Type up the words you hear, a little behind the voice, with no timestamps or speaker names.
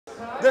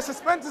The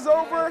suspense is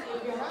over.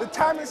 The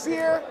time is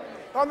here.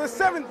 On the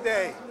 7th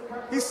day,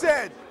 he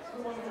said,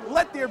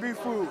 "Let there be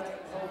food."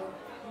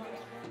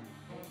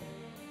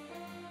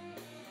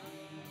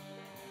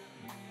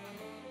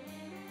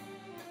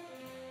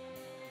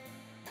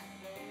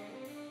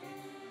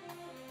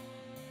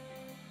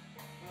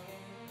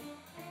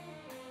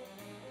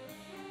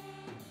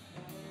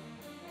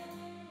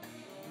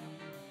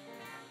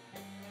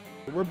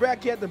 We're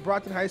back here at the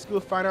Brockton High School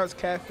Fine Arts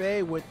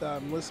Cafe with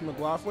Melissa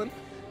McLaughlin.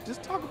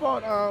 Just talk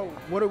about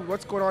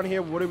what's going on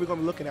here. What are we going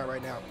to be looking at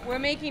right now? We're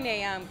making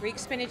a Greek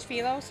spinach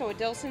phyllo. So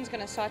Adilson's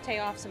going to saute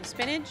off some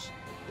spinach.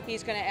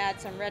 He's going to add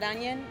some red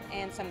onion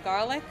and some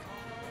garlic,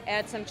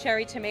 add some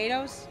cherry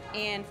tomatoes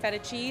and feta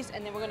cheese,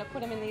 and then we're going to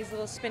put them in these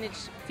little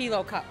spinach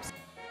phyllo cups.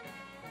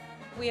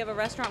 We have a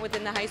restaurant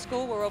within the high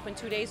school. We're open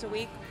 2 days a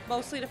week,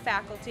 mostly to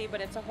faculty,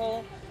 but it's a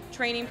whole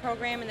training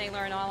program and they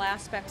learn all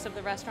aspects of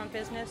the restaurant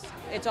business.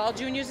 It's all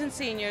juniors and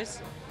seniors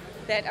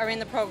that are in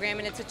the program,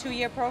 and it's a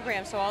 2-year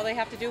program, so all they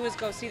have to do is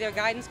go see their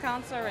guidance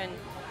counselor and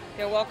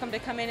they're welcome to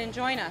come in and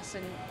join us.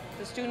 And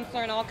the students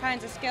learn all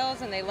kinds of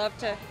skills and they love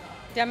to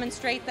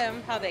demonstrate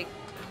them, how they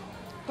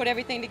put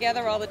everything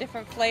together, all the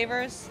different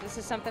flavors. This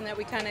is something that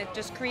we kind of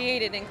just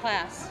created in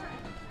class.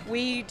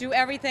 We do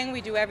everything.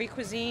 We do every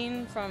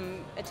cuisine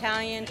from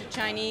Italian to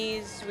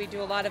Chinese. We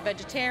do a lot of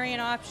vegetarian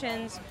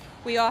options.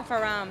 We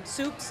offer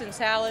soups and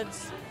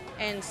salads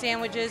and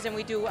sandwiches, and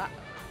we do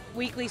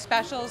weekly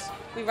specials.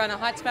 We run a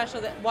hot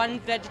special, that one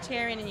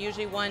vegetarian and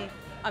usually one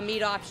a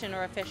meat option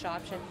or a fish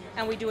option.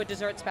 And we do a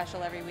dessert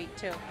special every week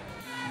too.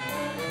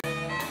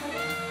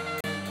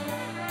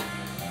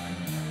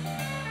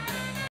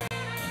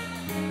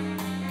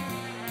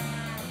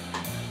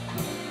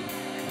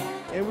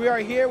 And we are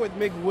here with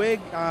McWig,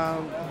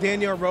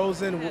 Danielle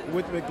Rosen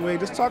with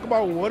McWig. Just talk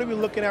about what are we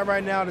looking at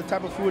right now, the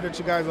type of food that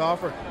you guys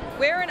offer.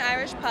 We're an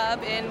Irish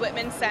pub in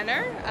Whitman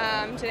Center.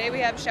 Today we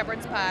have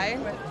shepherd's pie,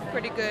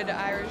 pretty good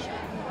Irish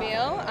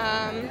meal.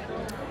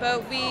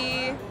 But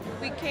we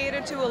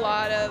cater to a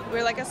lot of,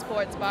 we're like a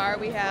sports bar.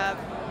 We have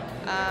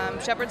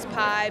shepherd's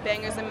pie,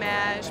 bangers and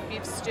mash,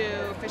 beef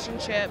stew, fish and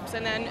chips,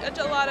 and then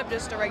a lot of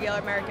just a regular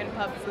American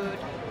pub food.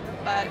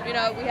 But, you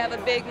know, we have a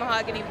big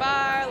mahogany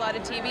bar, a lot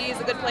of TVs,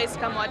 a good place to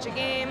come watch a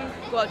game,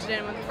 go out to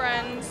dinner with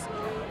friends.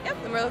 Yep,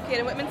 and we're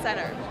located in Whitman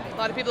Center. A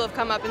lot of people have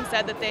come up and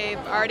said that they've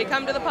already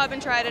come to the pub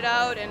and tried it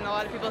out, and a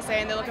lot of people are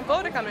saying they're looking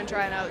forward to coming and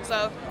trying it out.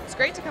 So it's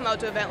great to come out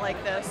to an event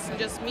like this and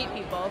just meet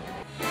people.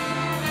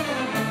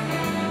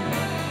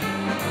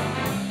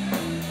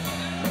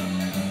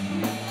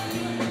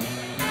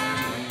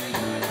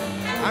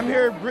 I'm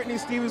here with Brittany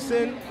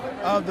Stevenson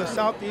of the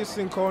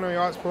Southeastern Culinary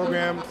Arts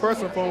Program.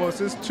 First and foremost,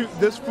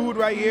 this food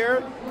right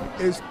here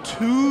is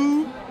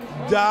to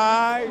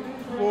die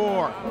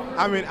for.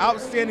 I mean,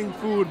 outstanding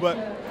food, but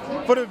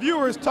for the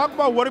viewers, talk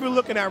about what are we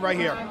looking at right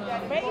here.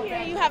 Right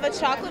here you have a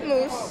chocolate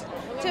mousse,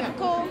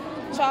 typical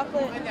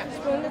chocolate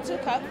spoon to 2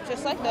 cup,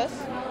 just like this.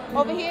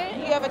 Over here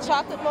you have a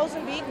chocolate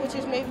Mozambique, which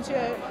is made with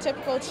your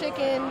typical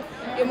chicken,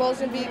 your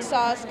Mozambique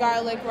sauce,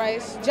 garlic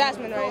rice,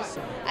 jasmine rice.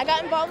 I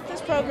got involved with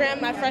this program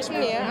my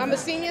freshman year. I'm a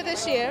senior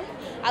this year.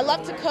 I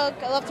love to cook.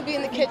 I love to be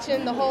in the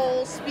kitchen, the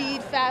whole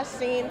speed, fast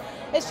scene.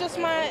 It's just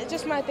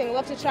my thing. I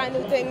love to try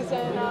new things.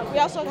 And we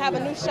also have a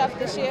new chef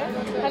this year.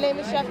 Her name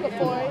is Chef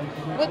Gafori.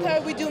 With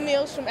her, we do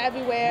meals from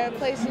everywhere,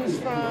 places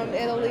from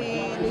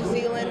Italy, New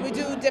Zealand. We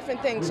do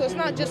different things. So it's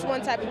not just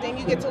one type of thing.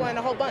 You get to learn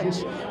a whole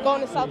bunch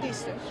going to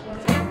Southeastern.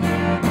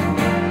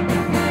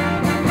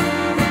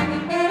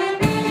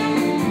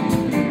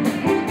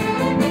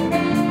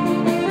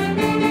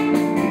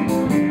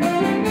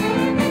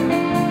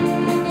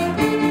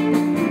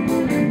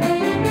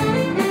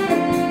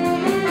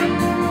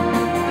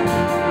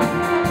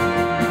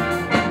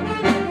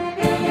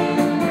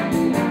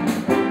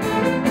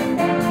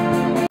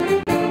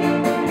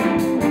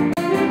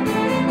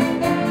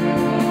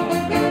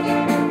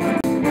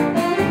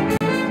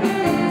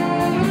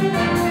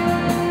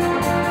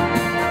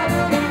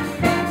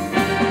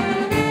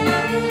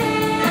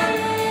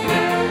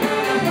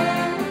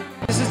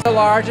 The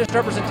largest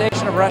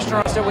representation of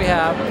restaurants that we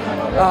have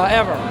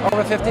ever,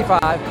 over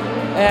 55,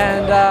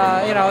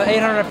 and you know,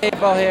 800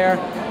 people here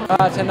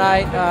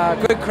tonight,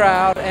 good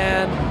crowd,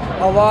 and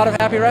a lot of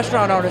happy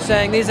restaurant owners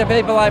saying these are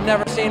people I've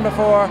never seen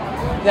before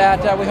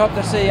that we hope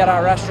to see at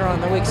our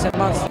restaurant in the weeks and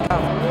months to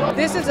come.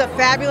 This is a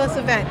fabulous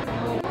event.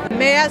 The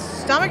mayor's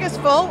stomach is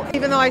full,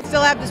 even though I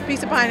still have this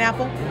piece of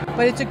pineapple,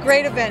 but it's a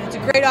great event. It's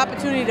a great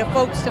opportunity to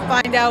folks to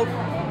find out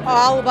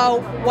all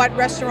about what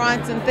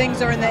restaurants and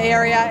things are in the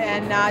area,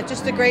 and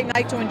just a great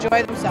night to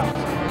enjoy themselves.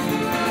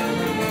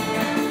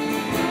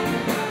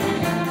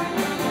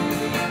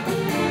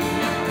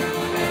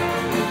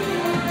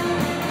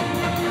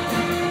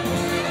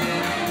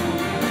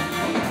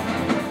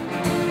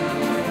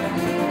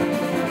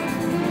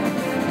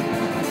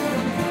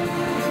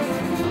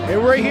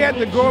 And we're here at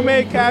the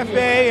Gourmet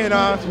Cafe, and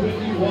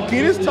can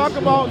you just talk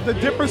about the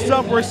different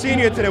stuff we're seeing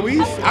here today?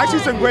 We actually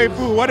some great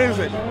food. What is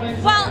it?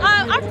 Well,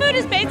 our food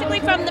is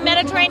basically from the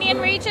Mediterranean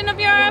region of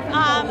Europe.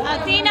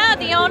 Athena,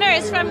 the owner,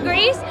 is from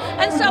Greece,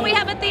 and so we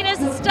have Athena's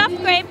stuffed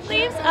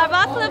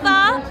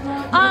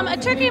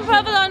turkey and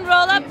provolone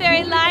roll-up,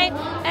 very light,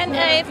 and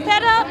a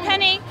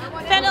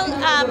fennel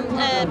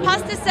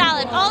pasta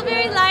salad, all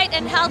very light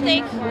and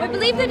healthy. We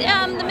believe that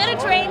the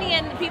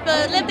Mediterranean people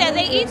who live there,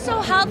 they eat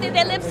so healthy,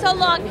 they live so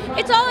long.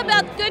 It's all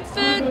about good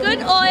food, good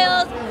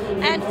oils,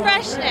 and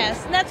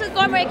freshness, and that's what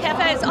Gourmet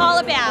Cafe is all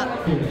about.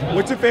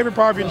 What's your favorite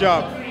part of your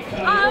job?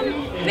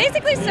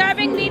 Basically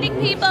serving, meeting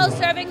people,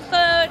 serving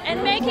food,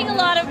 and making a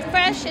lot of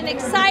fresh and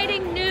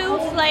exciting new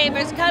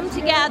flavors come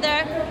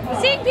together.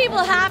 Seeing people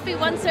happy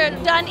once they're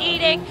done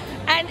eating,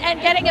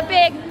 and getting a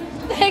big,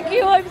 thank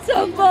you, I'm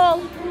so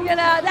full. You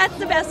know, that's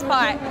the best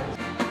part.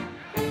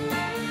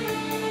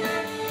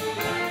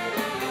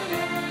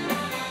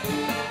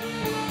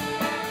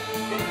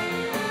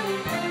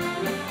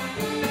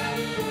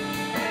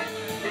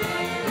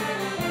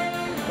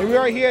 And we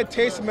are here at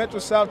Taste of Metro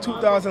South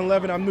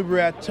 2011. I'm Nuber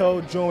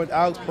Atto, joined with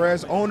Alex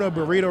Perez, owner of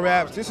Burrito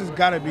Wraps. This has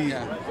got to be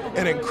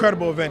an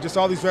incredible event. Just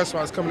all these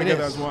restaurants coming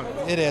together as one.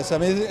 It is. I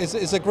mean,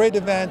 it's a great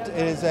event.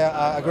 It is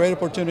a great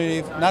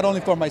opportunity, not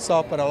only for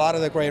myself, but a lot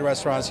of the great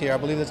restaurants here. I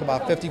believe there's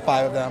about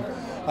 55 of them.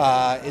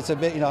 It's a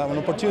bit, an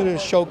opportunity to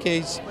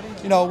showcase,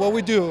 what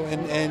we do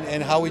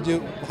and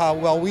how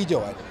well we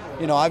do it.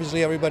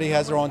 Obviously everybody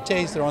has their own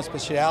taste, their own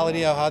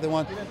speciality of how they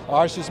want.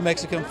 Ours is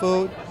Mexican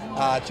food.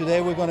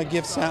 Today we're going to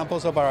give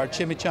samples of our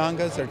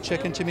chimichangas, our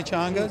chicken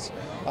chimichangas.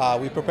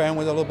 We prepare them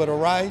with a little bit of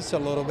rice, a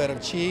little bit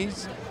of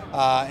cheese,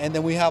 and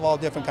then we have all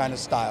different kind of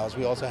styles.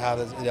 We also have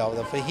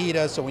the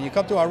fajitas. So when you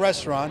come to our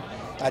restaurant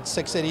at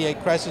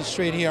 688 Crescent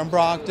Street here in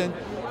Brockton,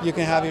 you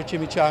can have your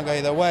chimichanga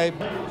either way.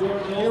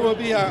 Here will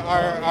be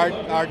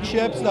our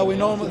chips that we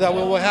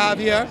will have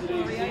here,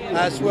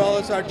 as well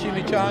as our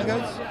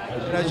chimichangas.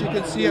 And as you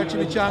can see, our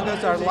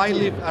chimichangas are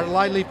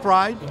lightly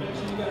fried.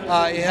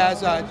 It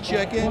has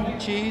chicken,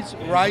 cheese,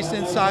 rice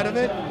inside of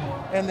it,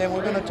 and then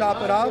we're going to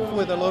top it off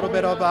with a little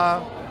bit of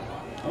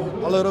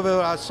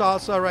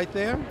salsa right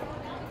there.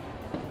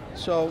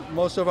 So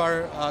most of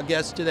our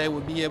guests today will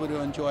be able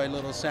to enjoy a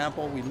little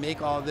sample. We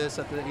make all this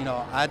at the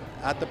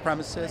at the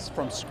premises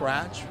from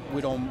scratch.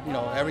 We don't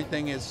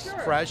everything is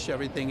fresh.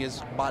 Everything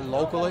is bought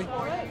locally.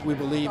 We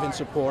believe in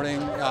supporting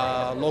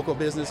local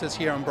businesses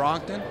here in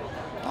Brockton.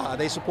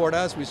 They support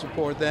us. We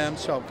support them.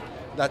 So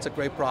that's a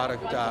great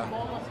product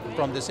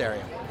from this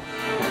area.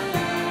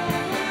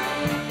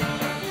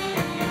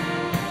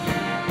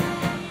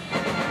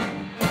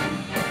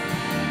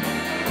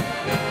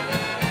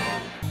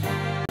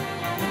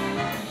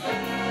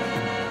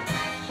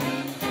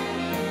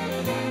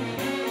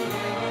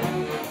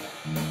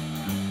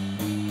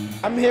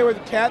 I'm here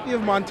with Kathy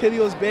of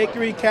Montilio's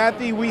Bakery.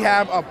 Kathy, we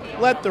have a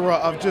plethora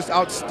of just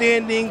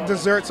outstanding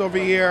desserts over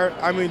here.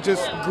 I mean,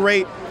 just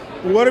great.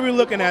 What are we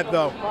looking at,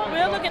 though?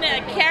 We're looking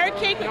at a carrot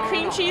cake with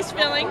cream cheese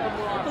filling.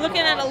 We're looking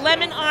at a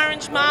lemon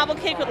orange marble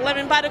cake with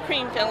lemon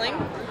buttercream filling.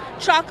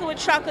 Chocolate with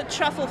chocolate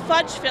truffle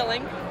fudge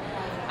filling.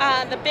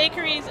 The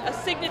bakery's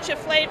signature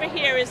flavor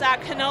here is our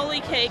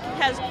cannoli cake.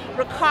 It has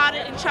ricotta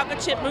and chocolate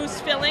chip mousse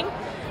filling.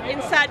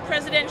 Inside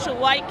presidential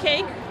white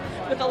cake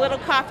with a little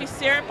coffee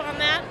syrup on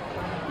that.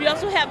 We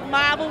also have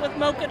marble with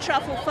mocha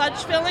truffle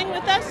fudge filling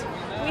with us.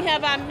 We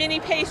have our mini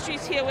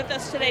pastries here with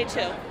us today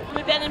too.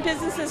 We've been in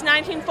business since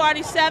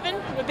 1947.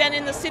 We've been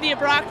in the city of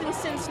Brockton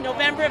since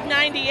November of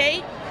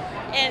 '98,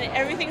 and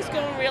everything's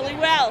going really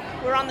well.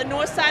 We're on the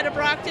north side of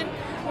Brockton.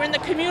 We're in the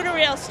commuter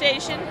rail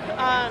station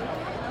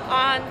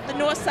on the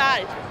north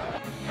side.